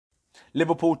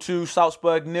Liverpool 2,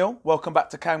 Salzburg 0. Welcome back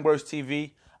to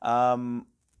KangBrosTV. On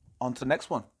to the next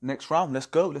one. Next round. Let's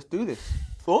go. Let's do this.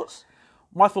 Thoughts?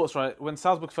 My thoughts, right, when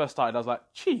Salzburg first started, I was like,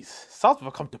 jeez, Salzburg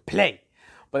have come to play.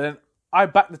 But then I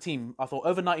backed the team. I thought,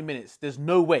 over 90 minutes, there's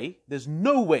no way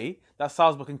that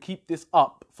Salzburg can keep this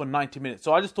up for 90 minutes.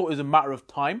 So I just thought it was a matter of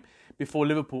time before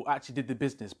Liverpool actually did the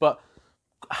business. But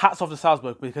hats off to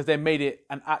Salzburg because they made it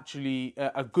an actually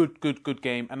a good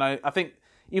game. And I think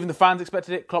even the fans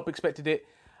expected it, Klopp expected it.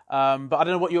 But I don't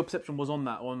know what your perception was on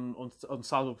that, on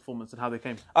Salzburg performance and how they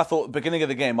came. I thought, beginning of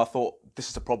the game, I thought, this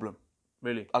is a problem.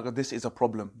 Really? I go, this is a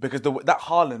problem. Because that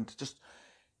Haaland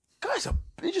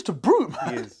he's just a brute,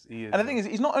 man. He is. And the thing is,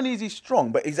 he's not only is he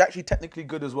strong, but he's actually technically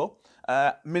good as well.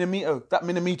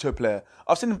 Minamino player.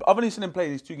 I've only seen him play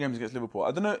these 2 games against Liverpool.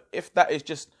 I don't know if that is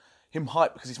just him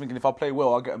hype because he's thinking, if I play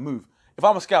well, I'll get a move. If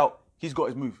I'm a scout, he's got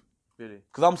his move. Really?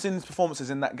 Because I'm seeing his performances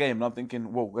in that game and I'm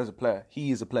thinking, whoa, there's a player. He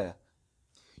is a player.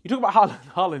 You talk about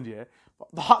Haaland, yeah?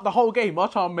 The whole game, I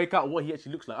was trying to make out what he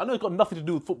actually looks like. I know it's got nothing to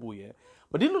do with football, yeah?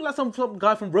 But he look like some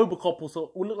guy from Robocop or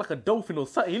so, or look like a dolphin or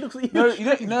something. He looks he look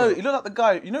like the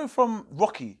guy, from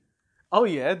Rocky. Oh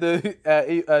yeah, the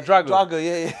Drago. Drago,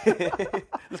 yeah.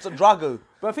 Looks like Drago.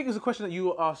 But I think it's a question that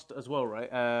you asked as well, right?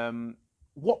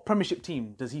 What Premiership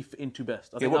team does he fit into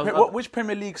best? Which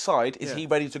Premier League side is he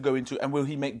ready to go into, and will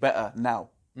he make better now?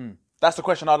 That's the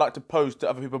question I'd like to pose to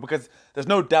other people because there's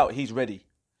no doubt he's ready.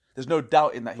 There's no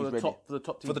doubt in that he's ready. For the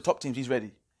top teams. For the top teams, he's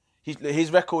ready.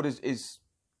 His record is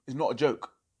not a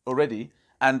joke already.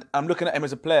 And I'm looking at him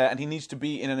as a player, and he needs to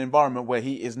be in an environment where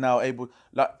he is now able...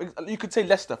 Like you could say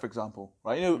Leicester, for example,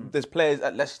 right? There's players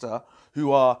at Leicester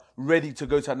who are ready to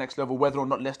go to that next level. Whether or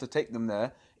not Leicester take them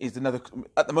there is another...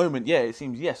 At the moment, yeah, it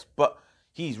seems yes, but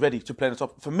he's ready to play on the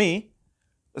top. For me,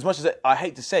 as much as I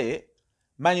hate to say it,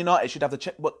 Man United should have the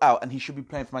checkbook out, and he should be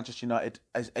playing for Manchester United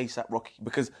as ASAP Rocky,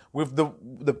 because with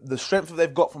the strength that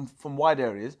they've got from wide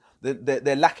areas,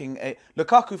 they're lacking a...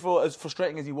 Lukaku, for as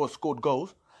frustrating as he was, scored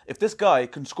goals. If this guy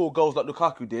can score goals like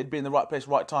Lukaku did, be in the right place,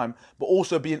 right time, but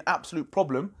also be an absolute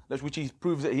problem, which he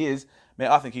proves that he is, mate,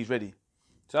 I think he's ready.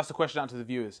 So that's the question out to the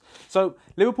viewers. So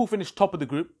Liverpool finished top of the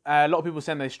group. A lot of people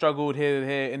saying they struggled here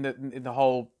in the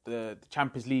whole the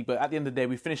Champions League, but at the end of the day,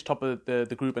 we finished top of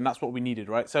the group, and that's what we needed,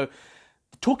 right? So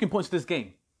the talking points of this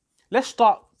game. Let's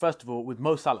start first of all with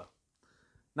Mo Salah.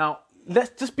 Now I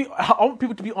want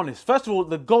people to be honest. First of all,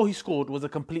 the goal he scored was a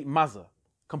complete mazza.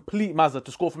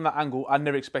 To score from that angle. I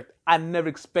never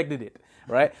expected it,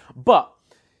 right? But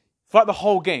throughout the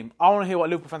whole game, I want to hear what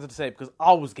Liverpool fans have to say because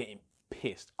I was getting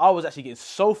pissed. I was actually getting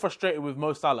so frustrated with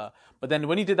Mo Salah. But then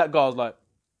when he did that goal, I was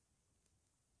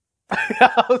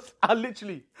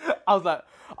like,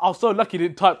 I was so lucky he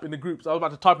didn't type in the groups. I was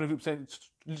about to type in the group saying,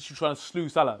 literally trying to slew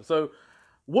Salah. So,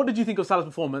 what did you think of Salah's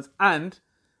performance? And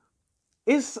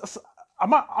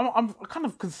I'm kind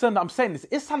of concerned that I'm saying this.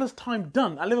 Is Salah's time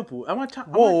done at Liverpool?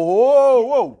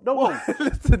 Whoa. No,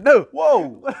 listen, no.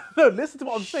 Whoa. No, listen to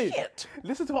what I'm saying. Shit.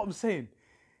 Listen to what I'm saying.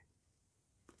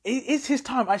 Is his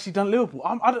time actually done at Liverpool?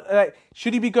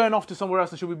 Should he be going off to somewhere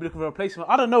else and should we be looking for a replacement?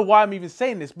 I don't know why I'm even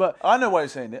saying this, but... I know why you're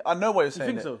saying it. You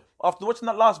think so? After watching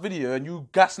that last video and you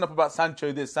gassing up about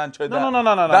Sancho this, Sancho that...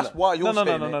 No. That's why you're saying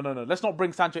it. No. Let's not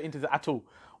bring Sancho into it at all.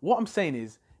 What I'm saying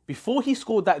is, before he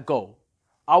scored that goal,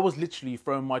 I was literally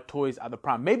throwing my toys at the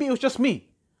pram. Maybe it was just me.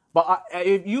 But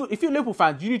if you're Liverpool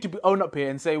fans, you need to own up here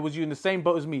and say, was you in the same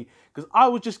boat as me? Because I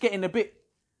was just getting a bit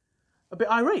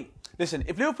irate. Listen,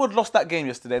 if Liverpool had lost that game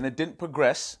yesterday and they didn't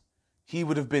progress, he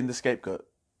would have been the scapegoat.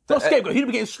 Not scapegoat, he'd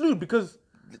be getting slewed because...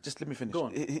 Just let me finish. Go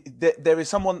on. There is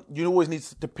someone, you always need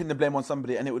to pin the blame on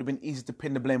somebody, and it would have been easy to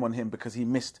pin the blame on him because he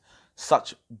missed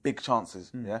such big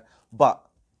chances. Yeah. But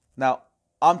now,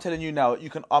 I'm telling you now, you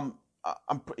can... I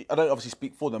don't obviously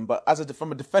speak for them, but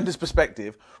from a defender's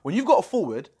perspective, when you've got a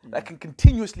forward that can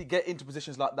continuously get into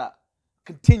positions like that,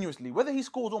 continuously, whether he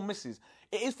scores or misses,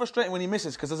 it is frustrating when he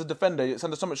misses because as a defender, it's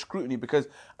under so much scrutiny because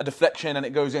a deflection and it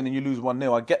goes in and you lose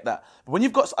 1-0. I get that. But when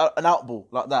you've got an out ball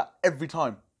like that every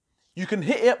time, you can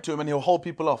hit it up to him and he'll hold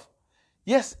people off.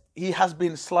 Yes, he has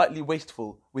been slightly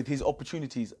wasteful with his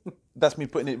opportunities. That's me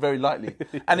putting it very lightly.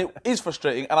 And it is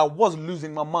frustrating and I was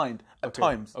losing my mind at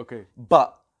times. Okay.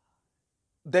 But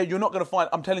you're not going to find,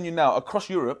 I'm telling you now, across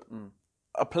Europe,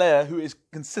 a player who is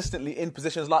consistently in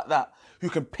positions like that, who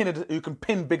can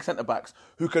pin big centre backs,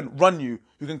 who can run you,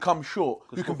 who can come short,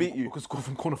 who can beat you, who can score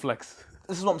from corner flex.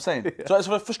 This is what I'm saying. Yeah. So as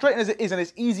frustrating as it is, and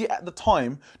it's easy at the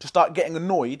time to start getting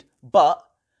annoyed, but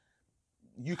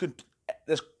you could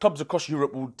there's clubs across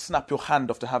Europe will snap your hand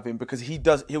off to have him because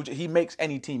he makes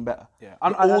any team better. Yeah.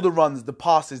 All the runs, the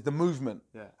passes, the movement.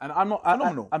 Yeah, and I'm not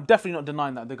phenomenal. I'm definitely not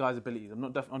denying that the guy's abilities.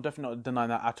 I'm definitely not denying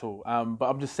that at all. But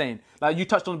I'm just saying, like you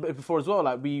touched on it before as well.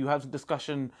 Like we had a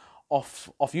discussion off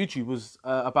YouTube was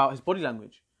about his body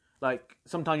language. Like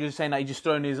sometimes you're just saying that he's just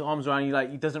throwing his arms around.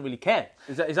 He doesn't really care.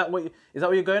 Is that what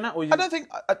you're going at? Or I don't think.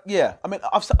 Yeah, I mean,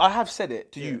 I have said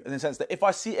it to you in the sense that if I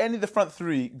see any of the front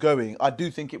three going, I do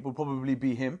think it will probably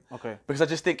be him. Okay. Because I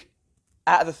just think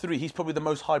out of the three, he's probably the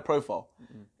most high profile,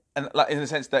 and like in the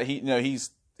sense that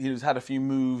he's had a few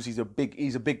moves. He's a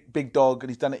big dog, and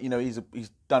he's done it.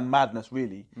 He's done madness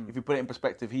really. If you put it in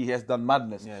perspective, he has done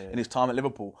madness in his time at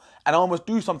Liverpool, and I almost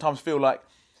do sometimes feel like.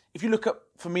 If you look at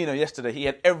Firmino yesterday, he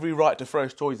had every right to throw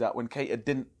his toys out when Keita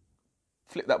didn't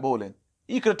flip that ball in.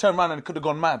 He could have turned around and could have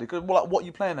gone mad. He could have, well, like, what are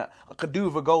you playing at? I could do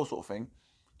with a goal sort of thing.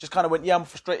 Just kind of went, yeah, I'm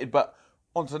frustrated, but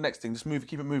on to the next thing. Just move,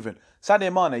 keep it moving.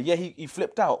 Sadio Mane, yeah, he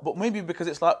flipped out, but maybe because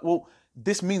it's like, well,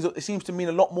 it seems to mean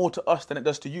a lot more to us than it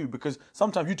does to you because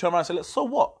sometimes you turn around and say, look, so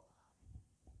what?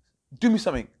 Do me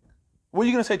something. What are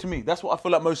you going to say to me? That's what I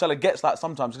feel like Mo Salah gets like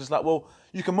sometimes. It's like, well,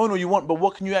 you can moan all you want, but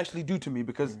what can you actually do to me?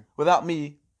 Because without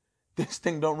me, this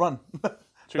thing don't run.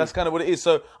 That's kind of what it is.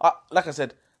 So, like I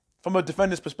said, from a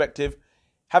defender's perspective,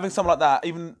 having someone like that,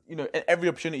 even at every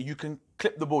opportunity, you can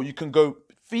clip the ball. You can go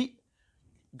feet,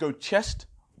 go chest,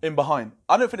 in behind.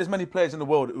 I don't think there's many players in the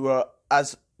world who are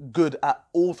as good at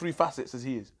all three facets as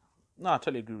he is. No, I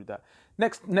totally agree with that.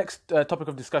 Next topic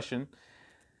of discussion.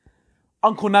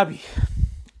 Uncle Naby.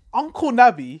 Uncle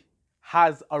Naby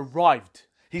has arrived.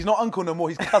 He's not uncle no more,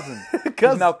 he's cousin.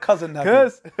 He's now cousin Naby.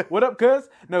 Cuz, what up, cuz?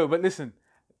 No, but listen,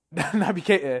 Naby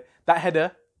Keita, that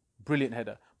header, brilliant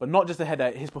header. But not just the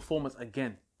header, his performance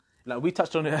again. Like we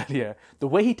touched on it earlier, the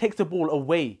way he takes the ball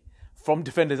away from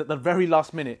defenders at the very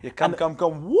last minute. Yeah, come,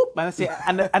 whoop.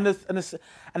 And,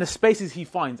 the spaces he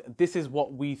finds, this is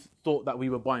what we thought that we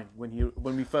were buying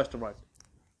when we first arrived.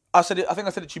 I think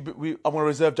I said it to you. I want to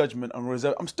reserve judgment.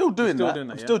 I'm still doing that.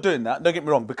 I'm still doing that. Don't get me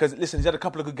wrong, because listen, he's had a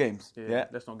couple of good games. Yeah,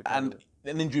 let's not get and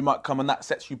an injury might come, and that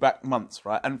sets you back months,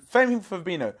 right? And same thing for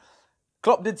Fabinho.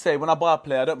 Klopp did say, when I buy a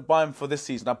player, I don't buy him for this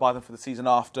season. I buy them for the season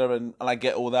after, and I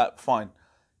get all that. Fine.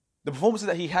 The performances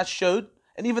that he has showed,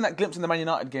 and even that glimpse in the Man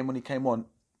United game when he came on,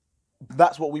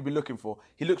 that's what we've been looking for.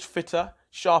 He looks fitter,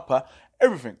 sharper,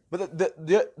 everything. But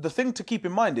the thing to keep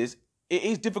in mind is, it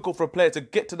is difficult for a player to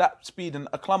get to that speed and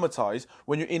acclimatise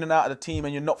when you're in and out of the team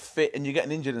and you're not fit and you're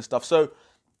getting injured and stuff. So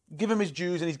give him his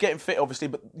dues, and he's getting fit, obviously.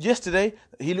 But yesterday,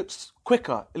 he looks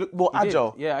quicker. He looked more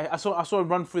agile. Yeah, I saw him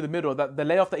run through the middle. That the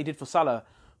layoff that he did for Salah,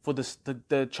 for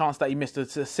the chance that he missed, the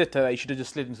sitter that he should have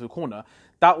just slid into the corner,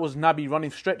 that was Naby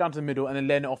running straight down to the middle and then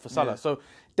laying it off for Salah. Yeah. So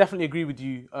definitely agree with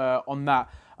you on that.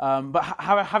 But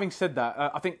having said that,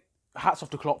 I think hats off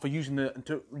to Klopp for using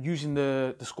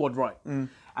the squad right.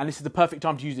 And this is the perfect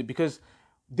time to use it, because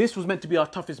this was meant to be our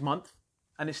toughest month,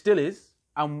 and it still is.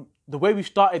 And the way we've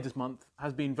started this month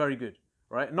has been very good,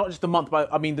 right? Not just the month,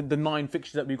 but I mean the 9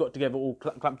 fixtures that we've got together, all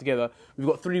clamped together. We've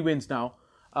got 3 wins now.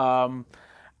 And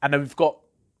then we've got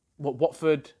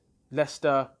Watford,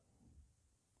 Leicester,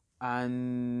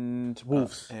 and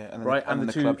Wolves, right? And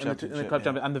the club championship,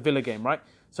 and the Villa game, right?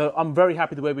 So I'm very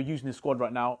happy the way we're using this squad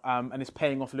right now, and it's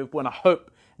paying off Liverpool. And I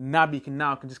hope Naby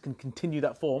can continue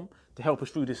that form to help us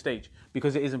through this stage,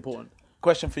 because it is important.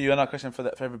 Question for you, and a question for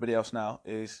everybody else now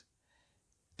is: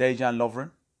 Dejan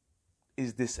Lovren,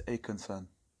 is this a concern?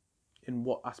 In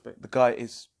what aspect? The guy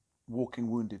is walking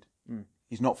wounded.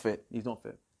 He's not fit. He's not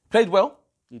fit. Played well,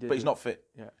 but he's good. not fit.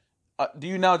 Yeah. Do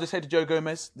you now just say to Joe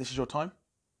Gomez, "This is your time"?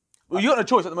 Well, you got no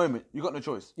choice at the moment. You got no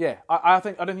choice. Yeah, I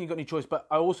don't think you got any choice, but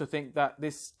I also think that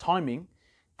this timing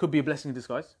could be a blessing in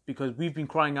disguise, because we've been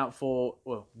crying out for.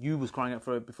 Well, you was crying out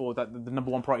for it before, that the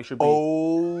number 1 priority should be.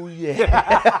 Oh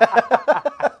yeah.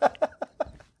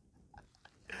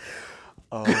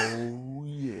 Oh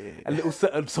yeah. A little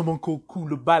set of someone called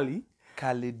Koulibaly.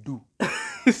 Kalidou.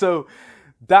 So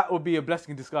that would be a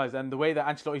blessing in disguise, and the way that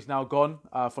Ancelotti's now gone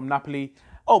from Napoli.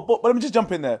 Oh, but let me just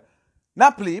jump in there.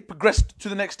 Napoli progressed to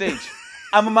the next stage,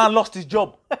 and my man lost his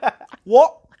job.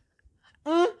 What?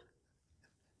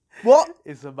 What?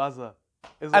 It's a buzzer.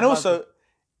 Also,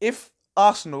 if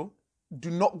Arsenal do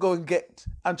not go and get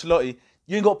Ancelotti,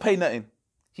 you ain't got to pay nothing.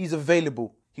 He's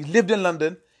available. He's lived in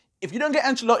London. If you don't get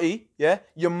Ancelotti,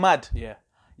 you're mad. Yeah.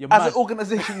 You're mad. As an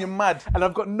organisation, you're mad. And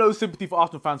I've got no sympathy for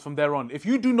Arsenal fans from there on. If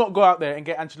you do not go out there and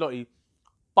get Ancelotti,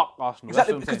 fuck Arsenal.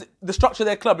 Exactly, because the structure of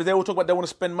their club is they all talk about they want to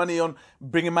spend money on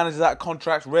bringing managers out of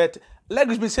contracts.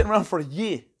 Allegri's been sitting around for a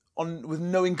year with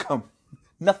no income.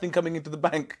 Nothing coming into the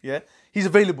bank, He's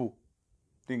available.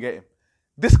 Didn't get him.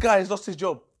 This guy has lost his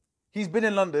job. He's been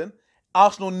in London,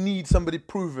 Arsenal need somebody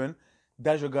proven.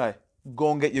 That's your guy.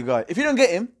 Go and get your guy. If you don't get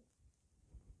him,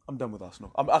 I'm done with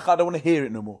Arsenal. I don't want to hear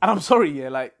it no more. And I'm sorry, yeah,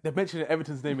 like they're mentioning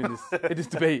Everton's name in this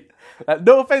debate. Like,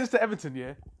 no offense to Everton,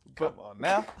 yeah. Come on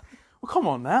now. Well, come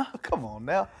on now. Come on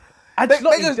now. They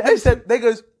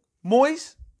goes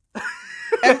Moyes,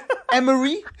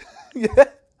 Emery, yeah,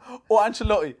 or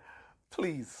Ancelotti.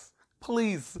 Please.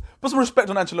 Put some respect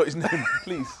on Ancelotti's name,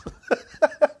 please.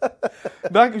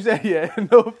 Like you said, yeah,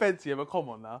 no offense, yeah, but come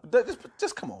on now.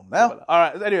 Just come on now. All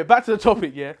right, anyway, back to the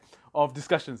topic, yeah, of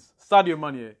discussions. Sadio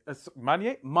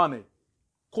Mane,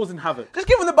 causing havoc. Just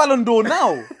give him the Ballon d'Or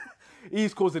now.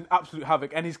 He's causing absolute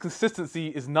havoc, and his consistency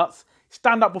is nuts.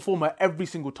 Stand-up performer every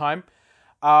single time.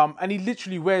 And he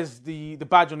literally wears the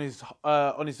badge on his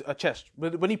chest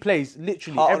when he plays.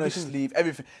 Literally, heart on his sleeve,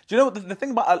 everything. Do you know what the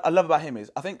thing I love about him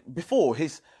is? I think before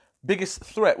his biggest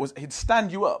threat was he'd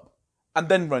stand you up and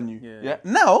then run you. Yeah.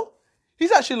 Now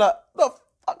he's actually like, no,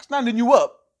 fuck standing you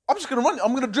up. I'm just gonna run.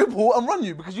 I'm gonna dribble and run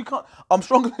you because you can't. I'm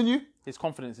stronger than you. His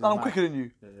confidence is. And I'm quicker than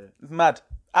you. Yeah. It's mad,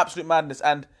 absolute madness.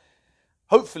 And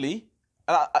hopefully,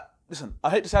 and listen,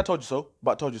 I hate to say I told you so,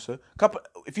 but I told you so.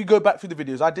 If you go back through the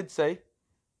videos, I did say.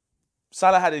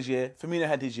 Salah had his year, Firmino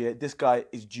had his year, this guy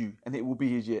is due, and it will be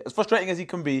his year. As frustrating as he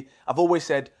can be, I've always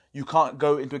said, you can't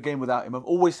go into a game without him. I've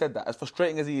always said that, as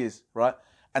frustrating as he is, right?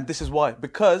 And this is why.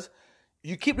 Because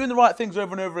you keep doing the right things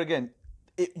over and over again,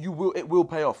 it will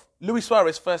pay off. Luis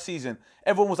Suarez, first season,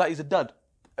 everyone was like, he's a dud.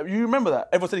 You remember that?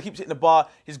 Everyone said he keeps hitting the bar,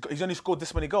 he's only scored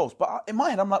this many goals. But in my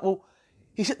head, I'm like, well,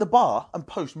 he's hit the bar and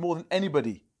post more than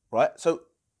anybody, right? So,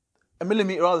 a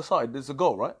millimetre either side, there's a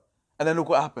goal, right? And then look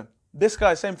what happened. This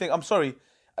guy, same thing. I'm sorry,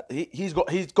 he's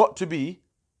got to be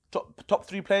top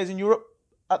 3 players in Europe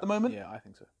at the moment. Yeah, I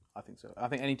think so. I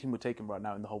think any team would take him right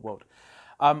now in the whole world.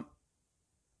 I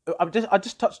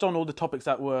just touched on all the topics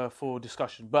that were for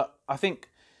discussion, but I think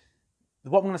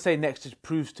what I'm going to say next just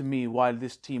proves to me why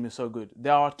this team is so good.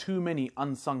 There are too many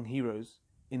unsung heroes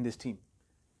in this team.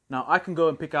 Now I can go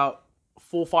and pick out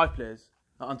 4 or 5 players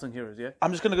that are unsung heroes. Yeah,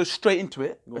 I'm just going to go straight into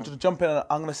it and just jump in. And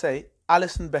I'm going to say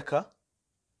Alisson Becker.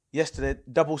 Yesterday,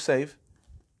 double save.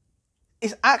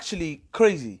 It's actually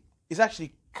crazy. It's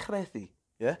actually crazy.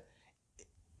 Yeah?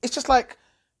 It's just like,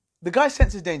 the guy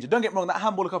senses danger. Don't get me wrong, that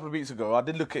handball a couple of weeks ago, I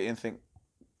did look at it and think,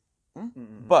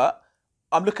 But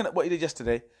I'm looking at what he did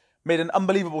yesterday, made an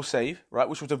unbelievable save, right,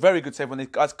 which was a very good save when the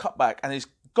guys cut back, and he's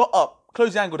got up,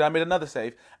 closed the angle down, made another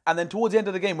save, and then towards the end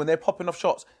of the game, when they're popping off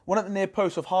shots, one at the near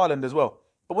post of Haaland as well,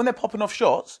 but when they're popping off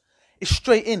shots, it's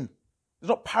straight in. There's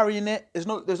not parrying it. There's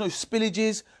no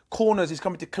spillages, corners. He's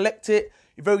coming to collect it.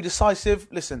 You're very decisive.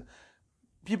 Listen,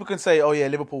 people can say, "Oh yeah,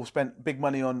 Liverpool spent big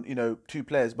money on 2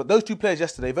 players," but those 2 players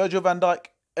yesterday, Virgil van Dijk,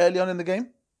 early on in the game,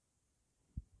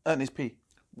 earned his P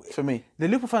for me. The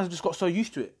Liverpool fans just got so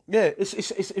used to it. Yeah,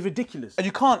 it's ridiculous. And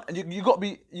you can't. And you got to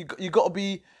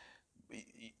be.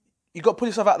 You got to put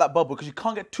yourself out of that bubble because you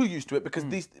can't get too used to it because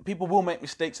these people will make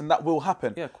mistakes and that will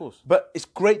happen. Yeah, of course. But it's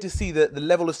great to see that the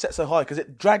level is set so high because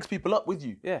it drags people up with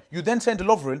you. Yeah. You then saying to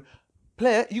Lovren,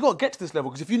 player, you got to get to this level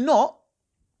because if you're not,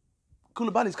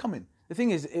 Koulibaly's coming. The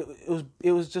thing is,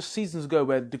 it was just seasons ago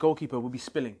where the goalkeeper would be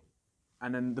spilling,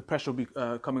 and then the pressure would be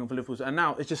coming on for Liverpool. And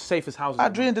now it's just safe as houses.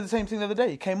 Adrian did the same thing the other day.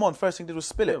 He came on, first thing he did was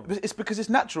spill it. Yeah. It's because it's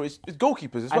natural. It's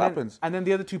goalkeepers. It's what happens. And then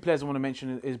the other 2 players I want to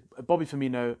mention is Bobby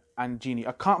Firmino and Gini.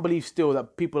 I can't believe still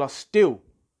that people are still,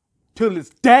 till this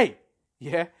day,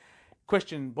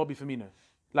 question Bobby Firmino.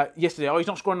 Like yesterday, he's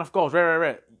not scoring enough goals.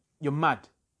 Rare. You're mad.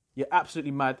 You're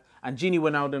absolutely mad. And Gini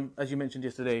Wijnaldum, as you mentioned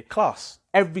yesterday, class.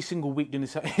 Every single week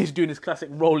he's doing his classic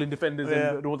role in defenders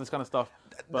and all this kind of stuff.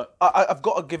 But I've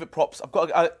got to give it props.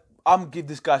 I'm give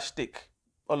this guy stick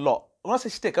a lot. When I say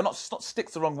stick, it's not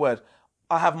stick's the wrong word.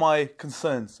 I have my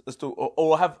concerns as to,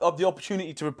 or I have the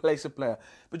opportunity to replace a player.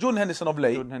 But Jordan Henderson of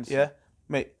late,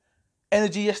 mate,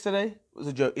 energy yesterday was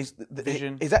a joke.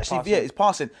 Vision, he's actually passing. He's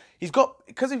passing. He's got,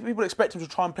 because people expect him to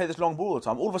try and play this long ball all the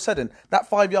time. All of a sudden, that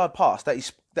 5-yard pass that I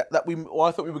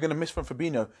thought we were going to miss from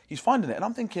Fabinho, he's finding it, and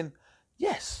I'm thinking,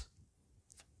 yes,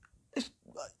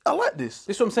 I like this.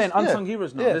 This is what I'm saying. Unsung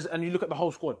heroes now, and you look at the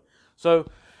whole squad. So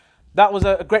that was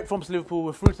a great performance for Liverpool.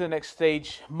 We're through to the next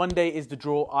stage. Monday is the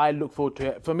draw. I look forward to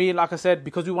it. For me, like I said,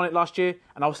 because we won it last year,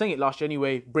 and I was saying it last year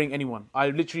anyway, bring anyone.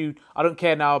 I don't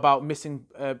care now about missing,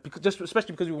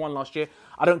 especially because we won last year.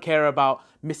 I don't care about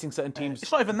missing certain teams.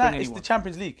 It's not even that. It's the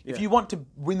Champions League. Yeah. If you want to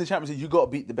win the Champions League, you've got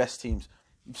to beat the best teams.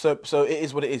 So it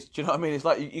is what it is. Do you know what I mean? It's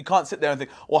like you can't sit there and think,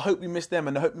 I hope we miss them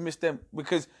and I hope we miss them,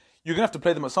 because you're going to have to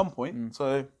play them at some point.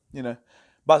 So,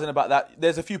 buzzing about that.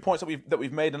 There's a few points that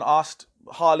we've made and asked.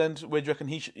 Haaland, where do you reckon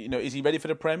he should, is he ready for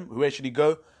the Prem? Where should he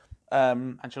go?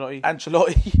 Ancelotti.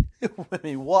 I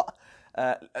mean, what?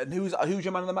 And who's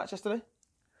your man of the match yesterday?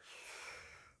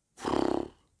 I'm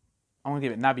going to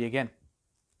give it Naby again.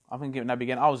 I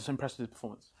I was impressed with his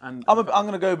performance. And I'm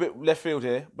going to go a bit left field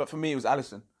here, but for me it was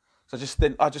Alisson. So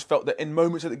I just felt that in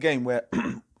moments of the game where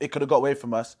it could have got away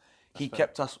from us, he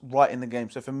kept us right in the game.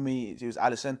 So for me, it was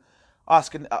Alisson.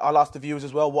 I'll ask the viewers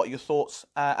as well, what are your thoughts?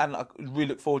 And I really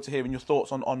look forward to hearing your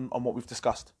thoughts on what we've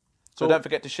discussed. So don't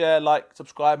forget to share, like,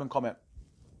 subscribe and comment.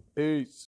 Peace.